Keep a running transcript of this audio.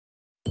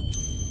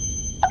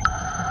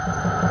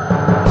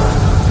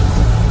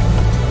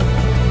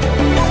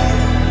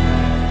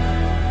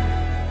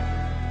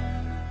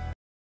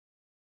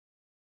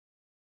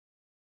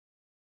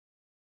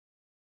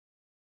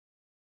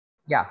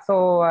Yeah,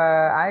 so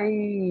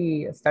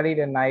I studied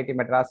in IIT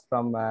Madras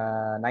from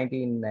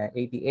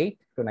 1988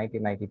 to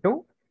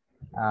 1992.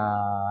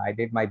 I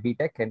did my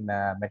B.Tech in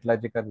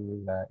Metallurgical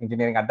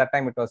Engineering. At that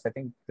time, it was, I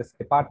think, this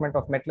Department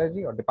of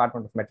Metallurgy or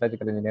Department of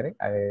Metallurgical Engineering.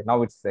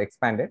 Now it's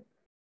expanded.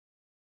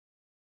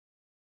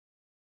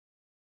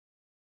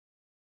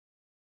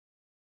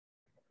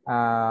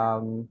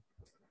 And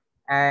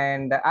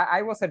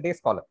I was a day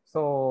scholar.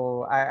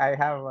 So I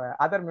have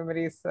other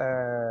memories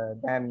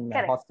than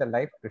hostel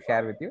life to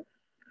share with you.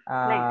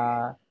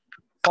 Nice.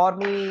 For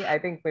me, I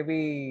think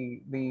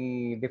maybe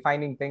the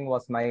defining thing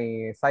was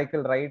my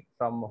cycle ride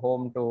from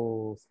home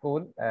to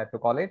school to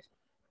college.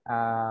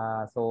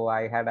 So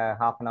I had a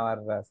half an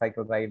hour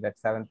cycle ride at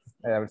 7.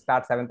 I would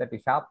start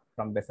 7:30 sharp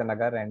from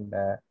Besanagar and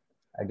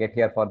get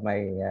here for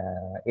my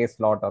A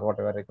slot or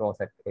whatever it was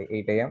at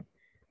 8 a.m.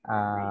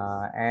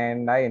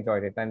 And I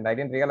enjoyed it, and I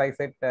didn't realize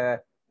it.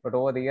 But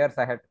over the years,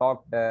 I had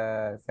talked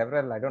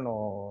several, I don't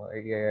know,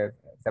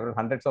 several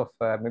hundreds of,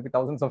 maybe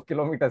thousands of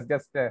kilometers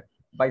just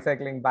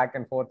bicycling back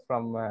and forth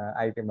from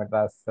IIT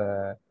Madras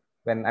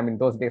when, I mean,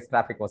 those days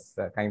traffic was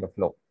kind of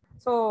low.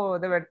 So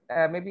there were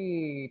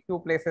maybe two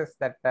places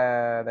that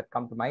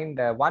come to mind.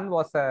 One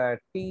was a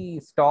tea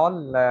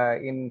stall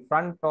in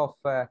front of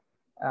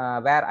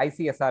where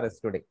ICSR is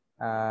today.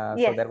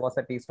 Yes. So there was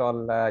a tea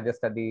stall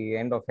just at the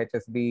end of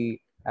HSB,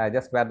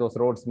 just where those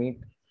roads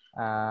meet.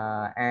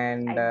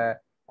 And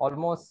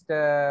almost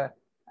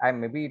I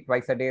maybe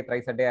twice a day,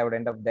 thrice a day, I would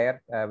end up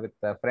there with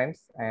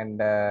friends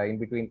and in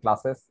between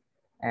classes.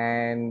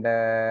 And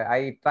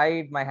I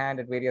tried my hand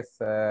at various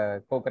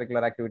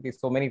co-curricular activities.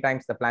 So many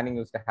times the planning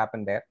used to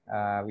happen there.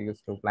 We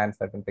used to plan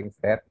certain things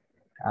there,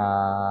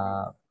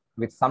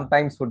 which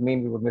sometimes would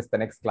mean we would miss the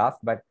next class.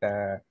 But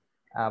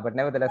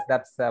nevertheless,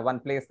 that's one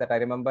place that I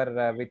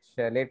remember, which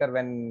later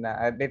when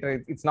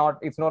later it's no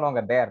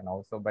longer there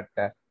now. So, but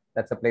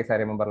that's a place I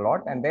remember a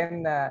lot. And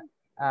then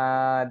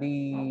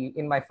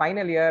in my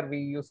final year, we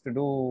used to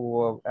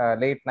do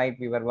late night.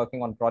 We were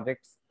working on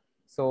projects.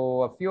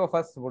 So a few of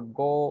us would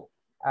go.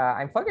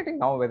 I'm forgetting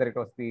now whether it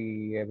was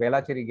the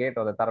Velacheri gate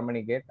or the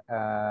Taramani gate.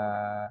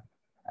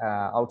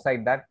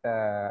 Outside that,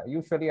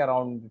 usually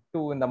around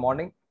 2 in the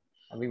morning,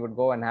 we would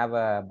go and have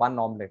a bun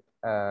omelette.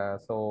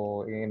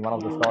 So in one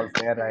of the stalls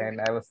there, and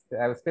I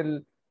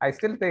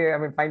still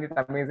find it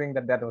amazing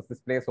that there was this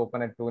place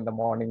open at 2 in the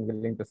morning,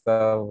 willing to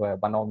serve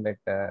bun omelette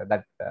at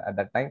that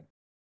time.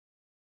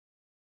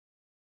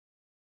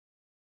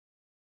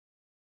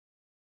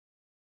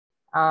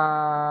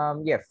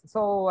 Yes.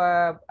 So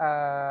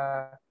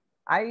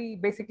I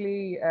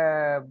basically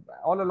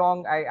all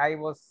along I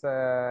was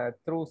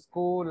through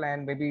school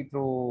and maybe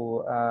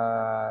through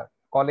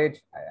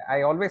college.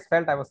 I always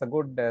felt I was a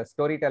good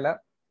storyteller.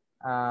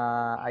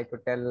 I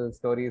could tell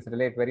stories,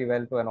 relate very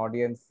well to an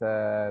audience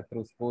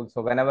through school.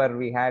 So whenever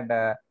we had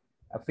a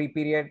free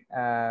period,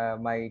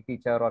 my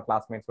teacher or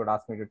classmates would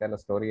ask me to tell a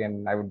story,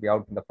 and I would be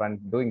out in the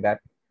front doing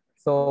that.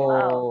 So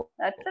wow,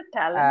 that's a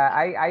talent.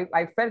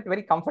 I felt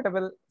very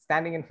comfortable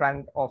standing in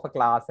front of a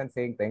class and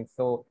saying things.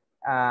 So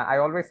I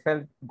always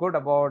felt good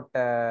about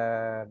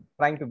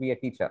trying to be a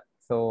teacher.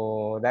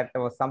 So that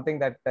was something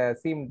that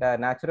seemed a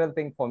natural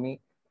thing for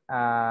me.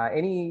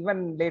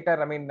 Even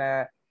later,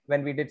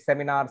 when we did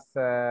seminars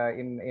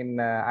in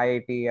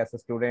IIT as a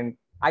student,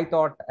 I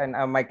thought, and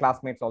my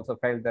classmates also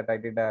felt that I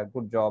did a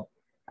good job.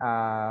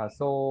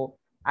 So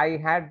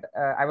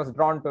I was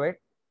drawn to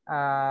it.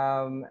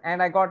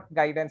 And I got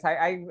guidance.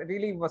 I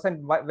really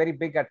wasn't very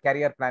big at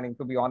career planning,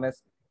 to be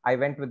honest. I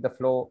went with the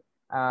flow.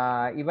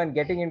 Even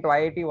getting into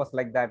IIT was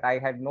like that. I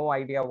had no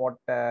idea what,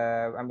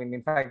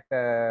 in fact,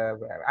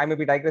 I may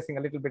be digressing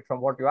a little bit from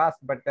what you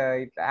asked, but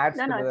it adds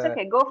to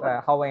okay. Go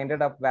for how I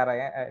ended up where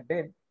I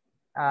did.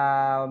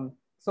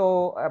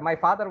 So my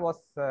father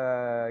was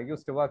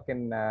used to work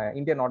in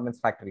Indian ordnance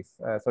factories,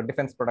 so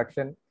defense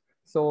production.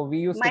 So we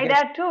used my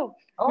dad too.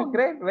 Oh,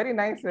 great. Very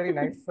nice. Very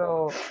nice.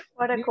 So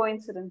what a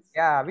coincidence.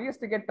 Yeah, we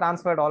used to get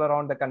transferred all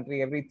around the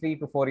country. Every 3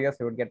 to 4 years,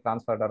 we would get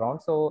transferred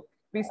around. So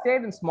we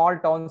stayed in small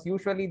towns.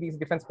 Usually these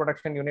defense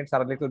production units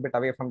are a little bit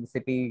away from the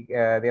city.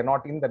 They're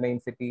not in the main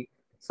city.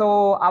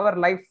 So our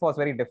life was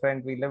very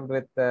different. We lived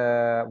with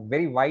a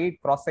very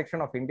wide cross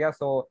section of India.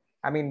 So,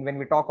 when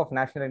we talk of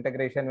national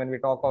integration, when we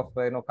talk of,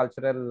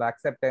 cultural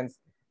acceptance,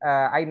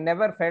 I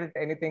never felt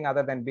anything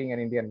other than being an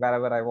Indian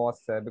wherever I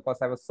was, because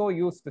I was so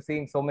used to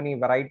seeing so many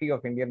variety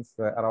of Indians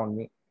around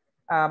me.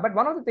 But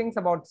one of the things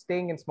about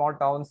staying in small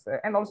towns,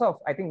 and also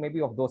I think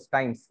maybe of those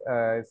times,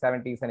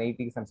 70s and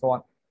 80s and so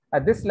on,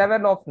 this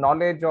level of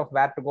knowledge of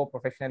where to go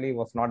professionally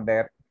was not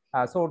there.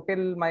 So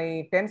till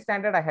my 10th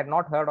standard, I had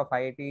not heard of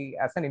IIT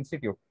as an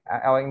institute.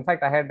 In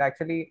fact, I had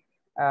actually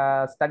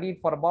studied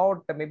for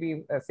about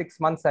maybe 6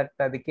 months at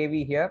the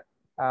KV here.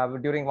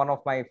 During one of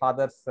my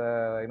father's,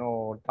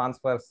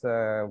 transfers,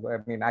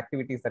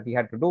 activities that he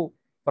had to do.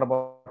 For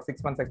about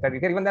 6 months, I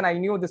studied here. Even then, I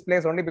knew this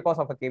place only because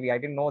of a KV. I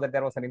didn't know that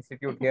there was an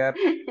institute here.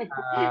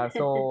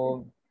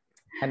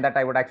 And that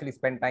I would actually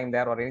spend time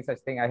there or any such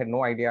thing. I had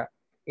no idea.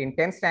 In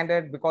 10th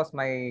standard, because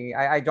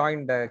I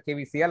joined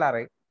KV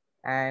CLRI,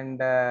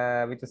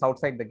 and which is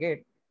outside the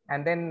gate.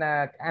 And then,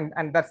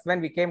 and that's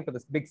when we came to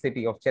this big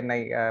city of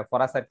Chennai.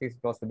 For us, at least,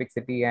 it was the big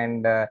city.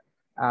 And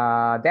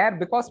there,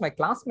 because my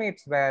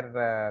classmates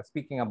were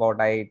speaking about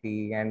IIT,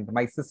 and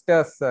my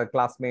sister's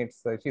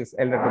classmates, she's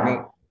elder to me,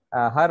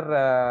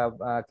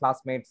 her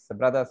classmates,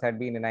 brothers had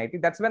been in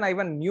IIT. That's when I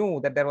even knew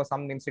that there was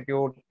some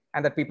institute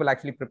and that people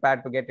actually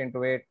prepared to get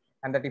into it,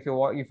 and that if you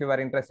were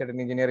interested in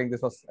engineering,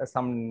 this was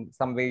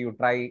some way you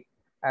try.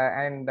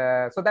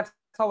 So that's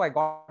how I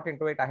got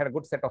into it. I had a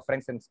good set of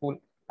friends in school.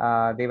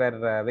 They were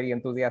very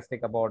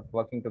enthusiastic about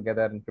working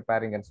together and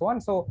preparing and so on.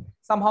 So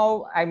somehow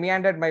I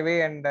meandered my way,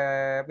 and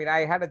I mean,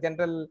 I had a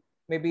general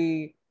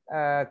maybe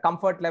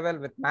comfort level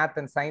with math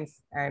and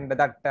science, and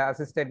that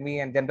assisted me,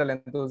 and general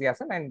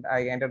enthusiasm, and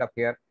I ended up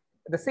here.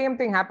 The same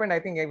thing happened, I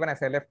think, even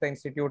as I left the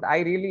institute. I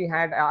really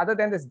had, other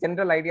than this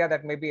general idea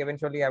that maybe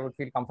eventually I would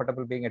feel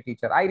comfortable being a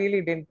teacher, I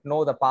really didn't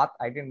know the path.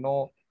 I didn't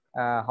know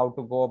how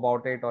to go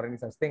about it or any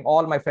such thing.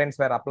 All my friends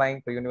were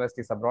applying to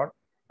universities abroad.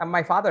 And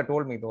my father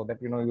told me, though,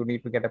 that, you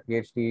need to get a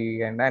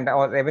PhD. And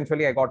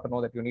eventually I got to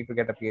know that you need to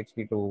get a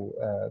PhD to,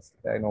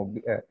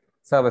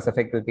 serve as a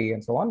faculty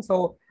and so on.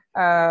 So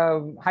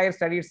higher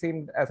studies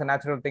seemed as a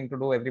natural thing to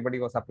do. Everybody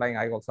was applying.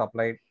 I also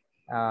applied.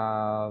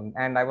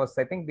 And I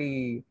think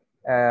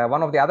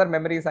one of the other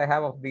memories I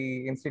have of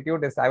the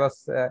institute is I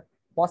was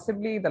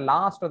possibly the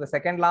last or the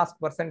second last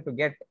person to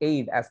get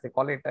aid, as they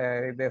call it.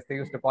 They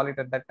used to call it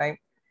at that time.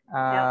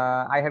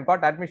 I had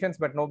got admissions,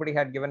 but nobody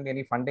had given me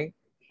any funding.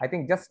 I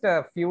think just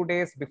a few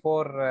days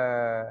before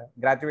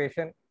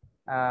graduation,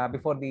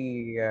 before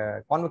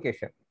the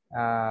convocation,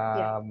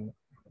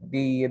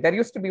 there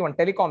used to be one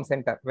telecom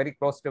center very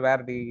close to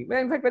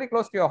in fact, very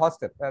close to your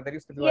hostel. There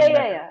used to be one.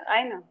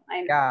 I know.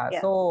 Yeah.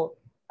 So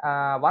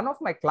one of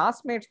my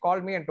classmates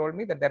called me and told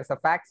me that there's a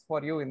fax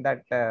for you in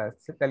that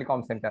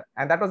telecom center,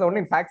 and that was the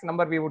only fax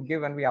number we would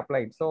give when we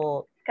applied.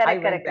 So I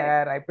went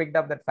there, I picked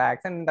up that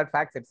fax, and that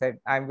fax, it said,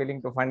 "I'm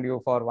willing to fund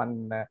you for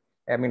one."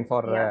 As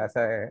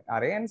a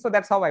RA, and so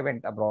that's how I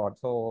went abroad.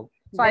 So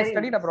I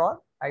studied abroad.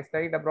 I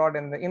studied abroad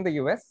in the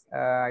US.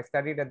 I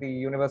studied at the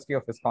University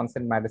of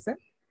Wisconsin-Madison.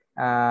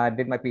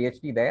 Did my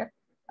PhD there.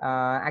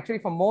 Actually,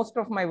 for most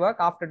of my work,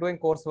 after doing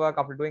coursework,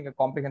 after doing a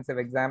comprehensive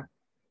exam,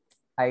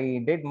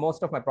 I did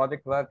most of my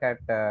project work at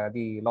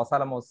the Los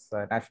Alamos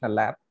National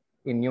Lab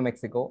in New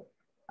Mexico.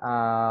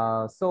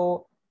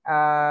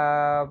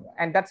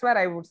 And that's where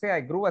I would say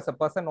I grew as a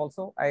person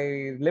also.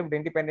 I lived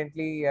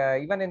independently.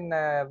 Even in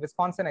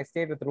Wisconsin, I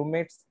stayed with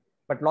roommates.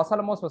 But Los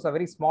Alamos was a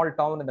very small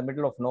town in the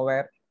middle of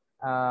nowhere.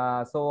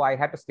 So I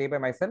had to stay by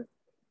myself.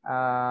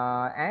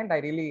 And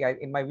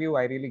in my view,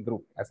 I really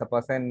grew as a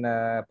person.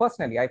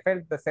 Personally, I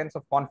felt the sense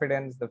of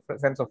confidence, the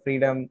sense of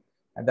freedom,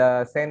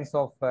 the sense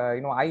of,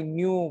 I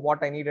knew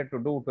what I needed to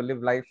do to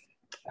live life.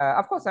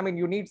 Of course, I mean,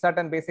 you need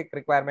certain basic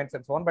requirements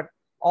and so on, but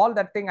all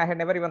that thing I had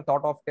never even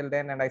thought of till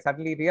then. And I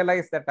suddenly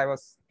realized that I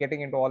was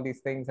getting into all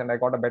these things, and I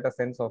got a better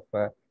sense of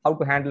how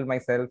to handle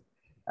myself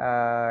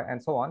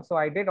and so on. So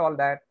I did all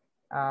that.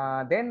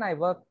 Then I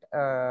worked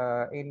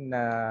in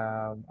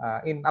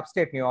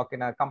upstate New York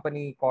in a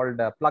company called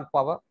Plug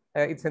Power.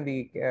 It's in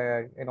the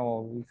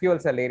fuel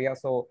cell area,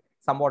 so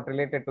somewhat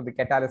related to the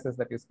catalysis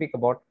that you speak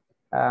about.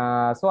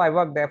 So I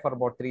worked there for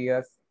about 3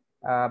 years.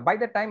 By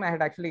the time I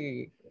had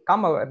actually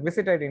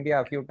visited India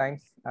a few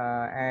times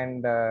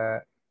and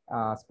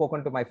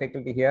spoken to my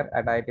faculty here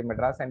at IIT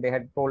Madras, and they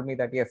had told me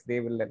that yes,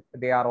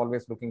 they are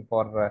always looking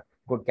for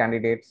good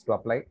candidates to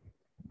apply.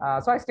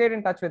 So I stayed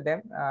in touch with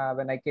them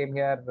when I came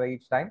here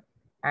each time.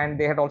 And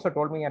they had also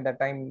told me at that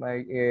time,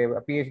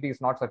 a PhD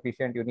is not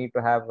sufficient. You need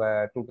to have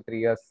 2 to 3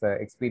 years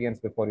experience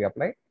before you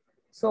apply.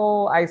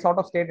 So I sort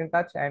of stayed in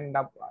touch, and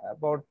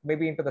about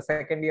maybe into the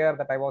second year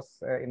that I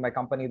was in my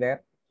company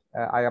there,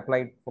 I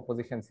applied for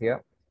positions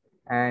here,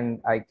 and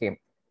I came.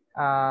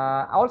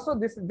 Also,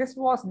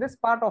 this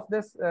part of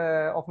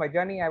of my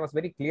journey, I was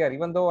very clear.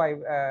 Even though I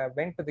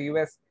went to the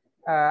US,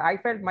 I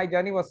felt my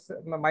journey was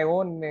my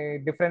own,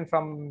 different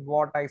from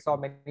what I saw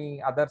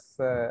many others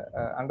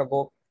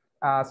undergo.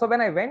 So when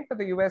I went to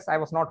the US, I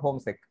was not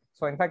homesick.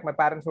 So in fact, my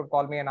parents would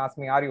call me and ask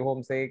me, "Are you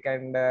homesick?"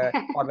 And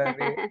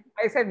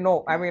I said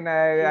no. I mean,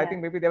 I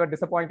think maybe they were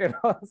disappointed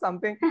or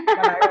something.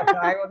 But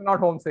I was not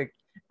homesick.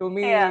 To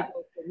me, it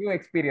was a new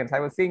experience.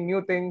 I was seeing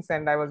new things,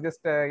 and I was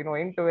just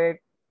into it.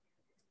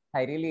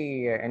 I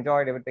really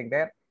enjoyed everything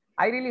there.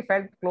 I really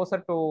felt closer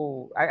to,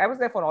 I was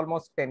there for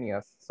almost 10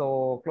 years.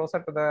 So closer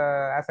to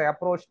as I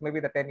approached maybe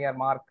the 10-year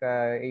mark,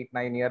 8,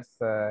 9 years,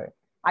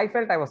 I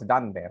felt I was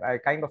done there. I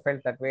kind of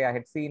felt that way. I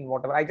had seen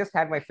whatever, I just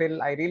had my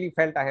fill. I really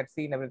felt I had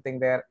seen everything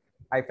there.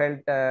 I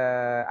felt,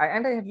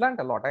 and I had learned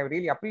a lot. I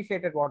really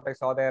appreciated what I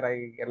saw there.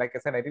 Like I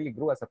said, I really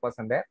grew as a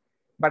person there.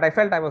 But I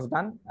felt I was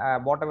done.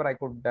 Whatever I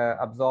could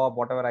absorb,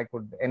 whatever I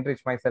could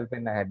enrich myself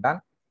in, I had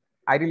done.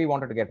 I really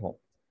wanted to get home.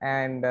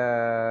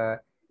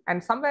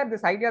 And somewhere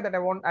this idea that I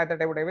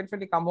would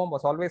eventually come home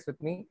was always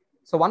with me.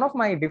 So one of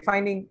my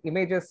defining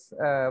images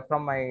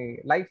from my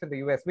life in the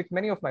US, which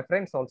many of my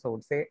friends also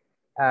would say,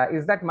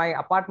 is that my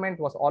apartment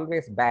was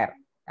always bare,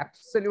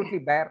 absolutely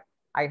bare.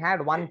 I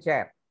had one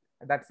chair.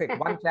 That's it.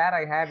 One chair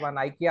I had, one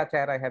IKEA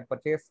chair I had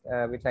purchased,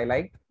 which I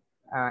liked.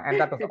 and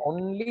that was the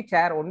only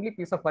chair, only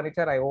piece of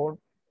furniture I owned.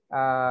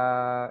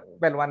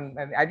 Well,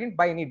 I didn't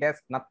buy any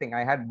desk, nothing.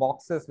 I had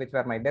boxes which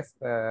were my desk,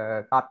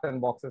 carton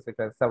boxes which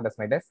were served as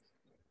my desk.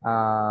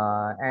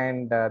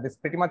 This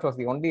pretty much was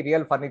the only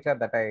real furniture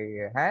that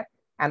I had.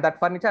 And that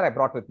furniture I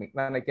brought with me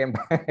when I came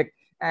back.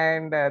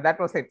 And that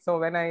was it. So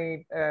when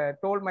I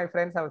told my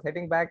friends I was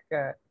heading back,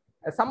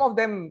 some of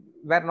them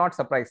were not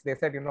surprised. They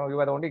said, you know, you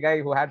were the only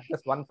guy who had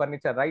just one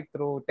furniture right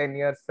through 10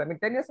 years. I mean,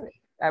 10 years,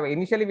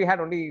 initially we had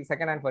only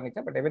second-hand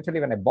furniture, but eventually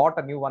when I bought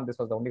a new one, this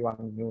was the only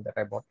one new that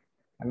I bought.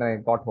 And then I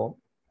got home.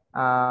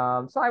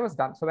 So I was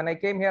done. So when I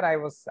came here,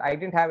 I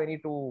didn't have any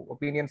two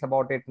opinions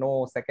about it,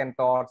 no second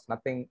thoughts,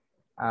 nothing.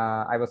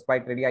 I was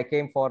quite ready. I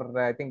came for,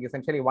 I think,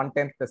 essentially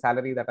 1/10 the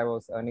salary that I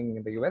was earning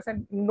in the US,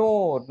 and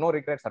no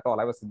regrets at all.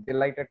 I was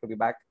delighted to be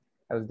back.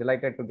 I was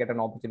delighted to get an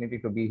opportunity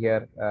to be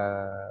here.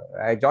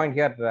 I joined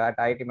here at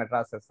IIT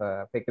Madras as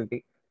a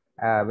faculty.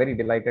 Very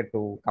delighted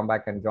to come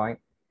back and join.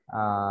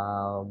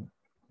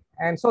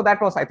 And so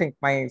that was, I think,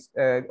 my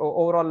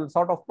overall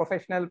sort of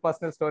professional,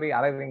 personal story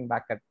arriving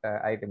back at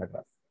IIT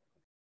Madras.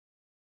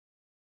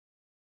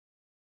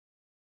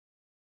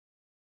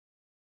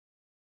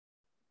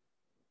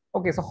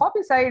 Okay, so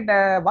hobby side,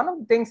 one of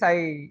the things I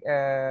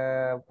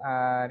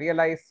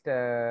realized,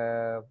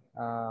 I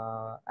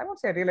won't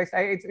say I realized,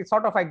 it's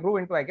sort of I grew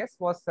into, I guess,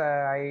 was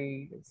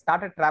I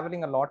started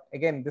traveling a lot.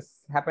 Again,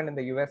 this happened in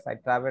the US. I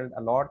traveled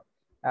a lot.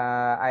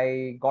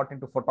 I got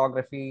into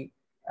photography,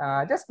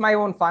 just my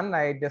own fun.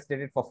 I just did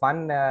it for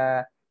fun.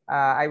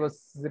 I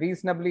was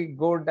reasonably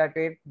good at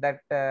it that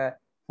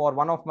for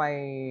one of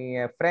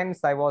my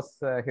friends, I was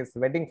his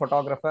wedding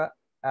photographer.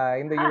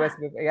 In the US,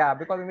 yeah,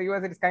 because in the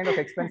US it's kind of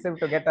expensive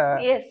to get a,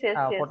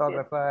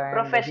 photographer.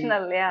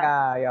 Professional,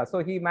 yeah. So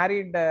he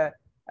married there,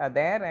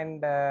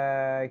 and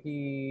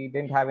he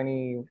didn't have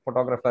any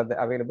photographer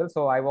available.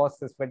 So I was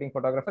his wedding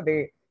photographer.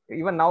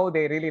 Even now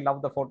they really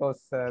love the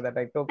photos that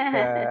I took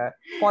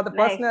for the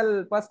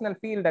nice. personal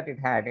feel that it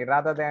had,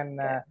 rather than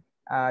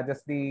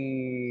just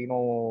the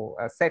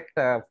set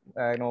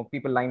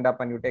people lined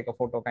up and you take a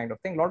photo kind of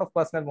thing. A lot of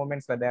personal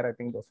moments were there, I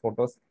think, those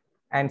photos.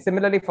 And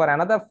similarly, for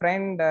another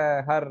friend,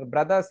 her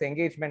brother's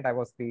engagement, I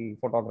was the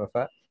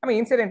photographer. I mean,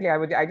 incidentally,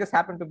 I just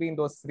happened to be in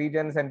those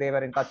regions, and they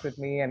were in touch with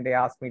me, and they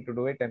asked me to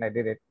do it, and I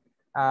did it.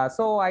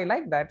 So I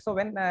like that. So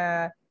when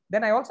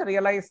then I also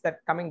realized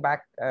that coming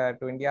back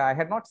to India, I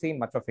had not seen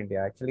much of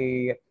India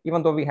actually,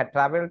 even though we had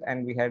traveled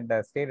and we had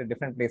stayed at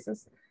different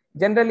places.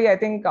 Generally, I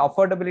think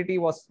affordability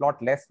was a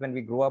lot less when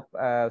we grew up.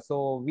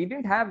 So we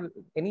didn't have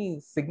any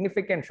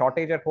significant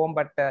shortage at home,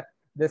 but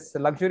this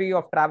luxury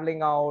of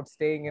traveling out,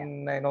 staying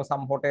in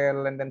some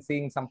hotel, and then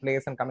seeing some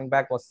place and coming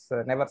back was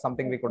never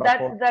something we could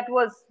afford. That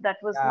was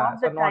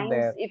not the not times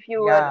there. if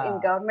you were in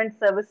government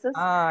services.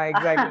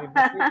 Exactly.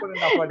 We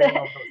couldn't afford any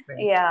of those things.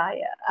 Yeah.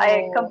 So,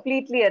 I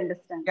completely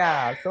understand.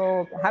 Yeah.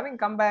 So having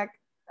come back,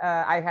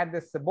 I had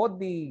both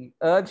the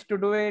urge to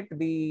do it,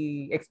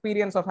 the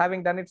experience of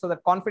having done it, so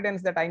that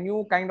confidence that I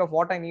knew kind of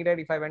what I needed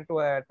if I went to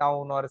a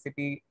town or a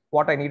city,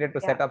 what I needed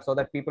to set up so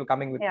that people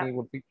coming with me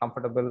would feel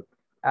comfortable.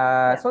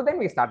 So then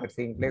we started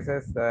seeing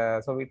places.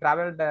 So we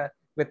traveled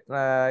with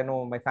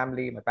my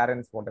family, my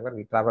parents, whatever.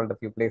 We traveled a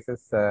few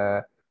places.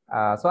 So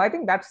I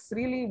think that's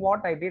really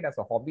what I did as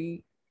a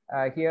hobby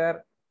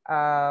here.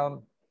 I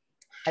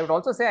would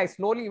also say I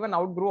slowly even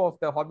outgrew of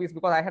the hobbies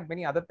because I had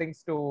many other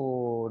things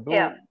to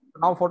do.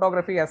 Now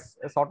photography has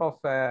sort of,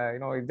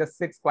 it just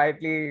sits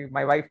quietly.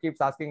 My wife keeps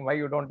asking why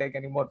you don't take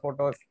any more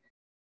photos.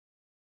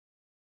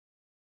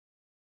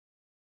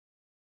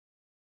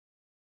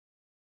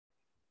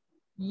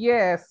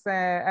 Yes,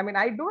 I mean,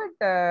 I do it.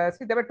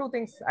 See, there were two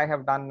things I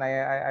have done.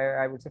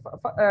 I would say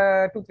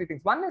two, three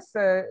things. One is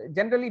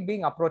generally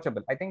being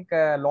approachable. I think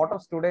a lot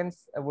of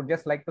students would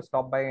just like to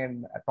stop by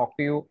and talk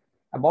to you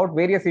about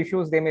various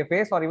issues they may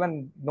face, or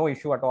even no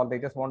issue at all. They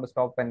just want to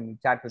stop and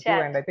chat with you.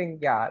 And I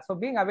think, yeah, so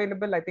being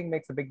available, I think,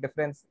 makes a big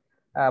difference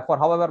for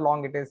however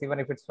long it is, even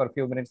if it's for a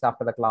few minutes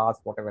after the class,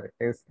 whatever it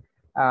is.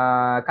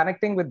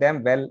 Connecting with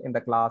them well in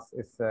the class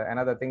is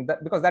another thing,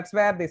 because that's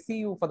where they see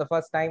you for the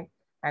first time.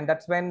 And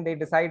that's when they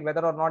decide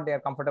whether or not they are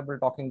comfortable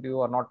talking to you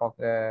or not,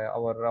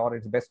 or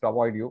it's best to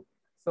avoid you.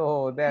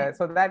 So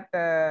that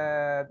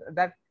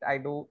I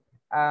do.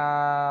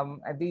 I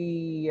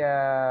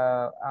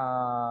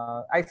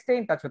stay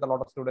in touch with a lot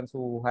of students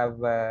who have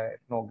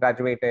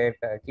graduated,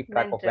 keep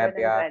track of where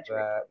they are.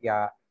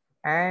 Yeah.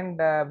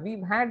 And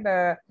we've had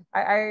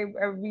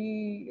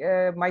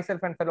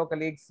myself and fellow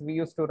colleagues, we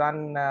used to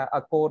run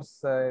a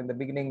course in the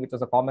beginning, which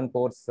was a common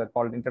course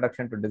called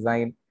Introduction to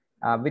Design.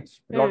 Which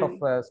a lot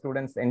of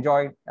students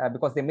enjoyed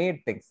because they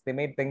made things,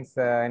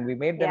 and we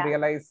made them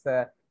realize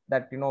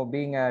that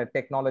being a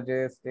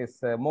technologist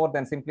is more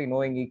than simply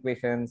knowing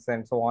equations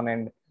and so on,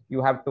 and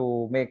you have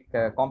to make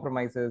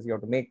compromises. You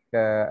have to make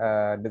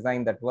a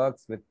design that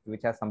works,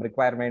 which has some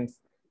requirements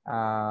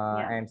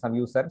and some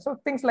user, so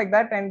things like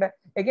that. And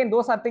again,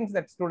 those are things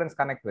that students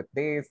connect with.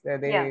 They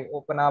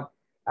open up.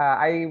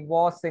 I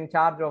was in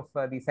charge of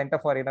the Center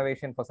for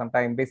Innovation for some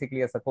time,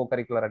 basically as a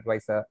co-curricular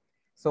advisor.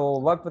 So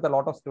worked with a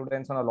lot of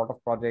students on a lot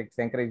of projects,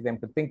 encourage them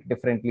to think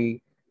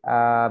differently,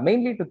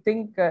 mainly to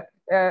think, they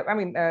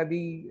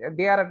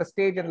are at a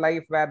stage in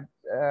life where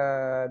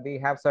they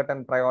have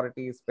certain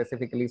priorities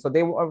specifically. So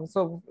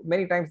so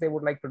many times they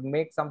would like to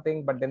make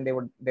something, but then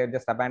they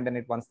just abandon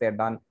it once they're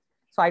done.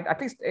 So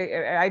at least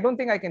I don't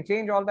think I can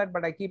change all that,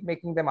 but I keep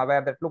making them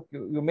aware that, look,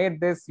 you made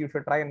this, you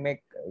should try and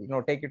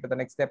take it to the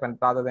next step, and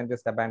rather than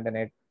just abandon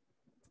it.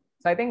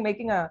 So I think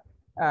making a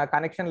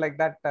connection like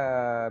that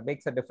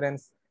makes a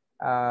difference,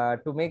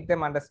 to make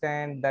them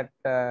understand that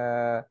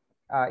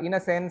in a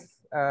sense,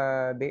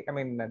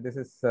 this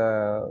is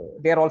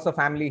they are also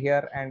family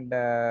here, and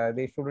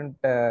they shouldn't.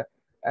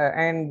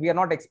 And we are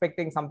not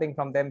expecting something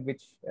from them,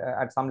 which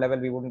at some level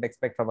we wouldn't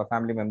expect from a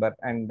family member.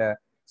 And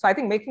so I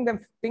think making them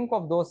think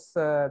of those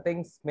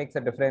things makes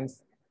a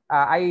difference.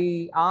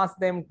 I ask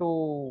them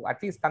to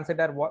at least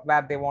consider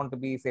where they want to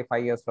be, say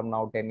 5 years from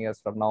now, 10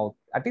 years from now.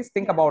 At least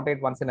think about it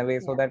once in a way,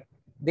 so that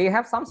they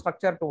have some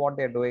structure to what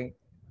they're doing.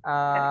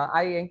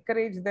 I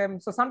encourage them.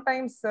 So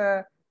sometimes,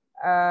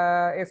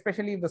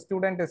 especially if the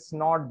student is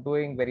not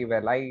doing very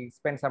well, I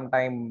spend some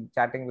time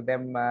chatting with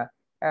them.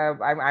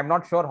 I'm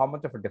not sure how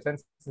much of a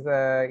difference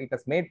it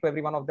has made to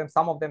every one of them.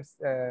 Some of them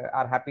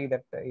are happy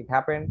that it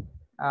happened.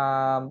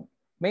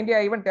 Mainly,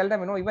 I even tell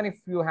them, even if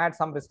you had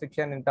some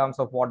restriction in terms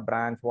of what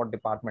branch, what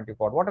department you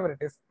got, whatever it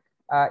is,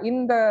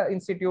 in the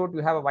institute,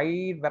 you have a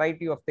wide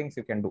variety of things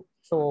you can do.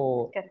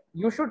 So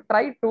you should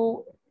try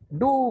to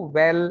do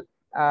well,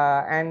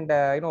 and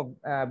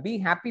be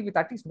happy with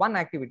at least one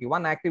activity,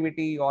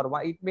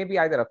 or it may be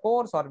either a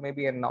course or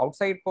maybe an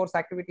outside course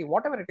activity,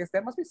 whatever it is.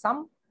 There must be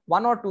some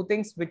one or two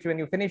things which, when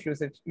you finish,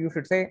 you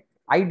should say,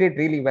 I did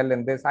really well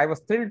in this. I was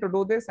thrilled to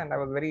do this, and I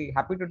was very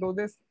happy to do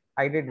this.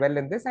 I did well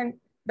in this, and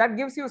that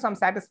gives you some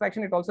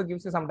satisfaction. It also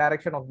gives you some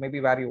direction of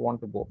maybe where you want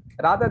to go,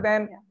 rather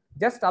than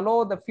just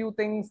allow the few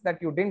things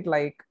that you didn't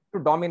like to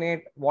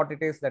dominate what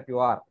it is that you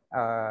are.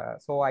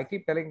 So I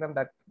keep telling them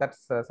that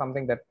that's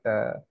something that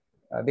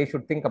they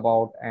should think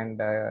about, and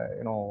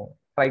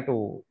try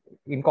to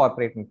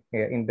incorporate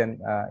in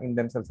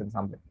themselves in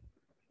some way.